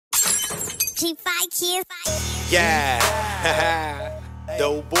G5 kids. Yeah,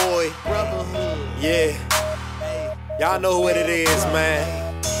 Doeboy, yeah, y'all know what it is,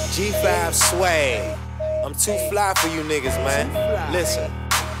 man. G5 swag. I'm too fly for you niggas, man. Listen,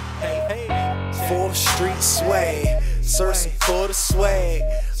 4th Street swag, searching for the swag,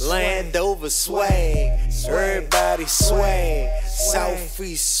 Land Over swag, everybody swag,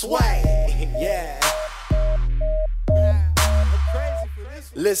 Southeast swag, yeah.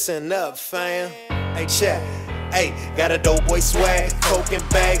 Listen up, fam. Hey, check. Hey, got a Doeboy swag, coke and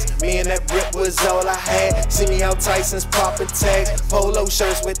bags. Me and that rip was all I had. See me out Tyson's popping tags. Polo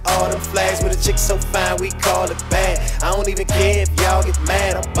shirts with all them flags. With a chick so fine, we call it bad. I don't even care if y'all get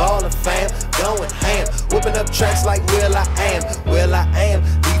mad. I'm ballin', fam, going ham. Whipping up tracks like Will I Am. Will I Am.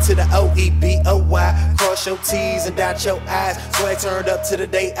 D to the O-E-B-O-Y. Cross your T's and dot your I's. Swag turned up to the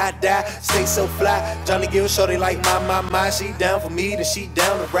day I die. Stay so fly. Johnny Gill shorty like my. She down for me, then she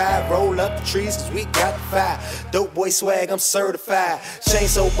down to ride. Roll up the trees, cause we got the fire. Doeboy swag, I'm certified. Chain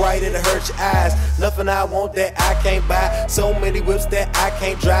so bright it'll hurt your eyes. Nothing I want that I can't buy. So many whips that I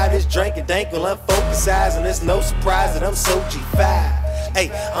can't drive. This drink and dank will unfocus eyes. And it's no surprise that I'm so G5.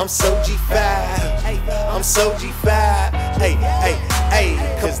 Hey, I'm so G5. I'm so G5. Hey,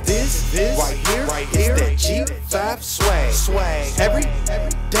 cause this right here is that G5 swag. Every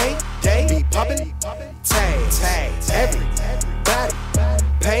day be poppin' tags. Everybody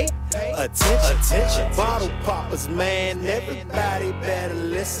pay attention. Bottle poppers, man. Everybody better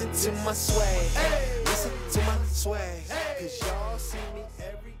listen to my swag. Listen to my swag. 'Cause y'all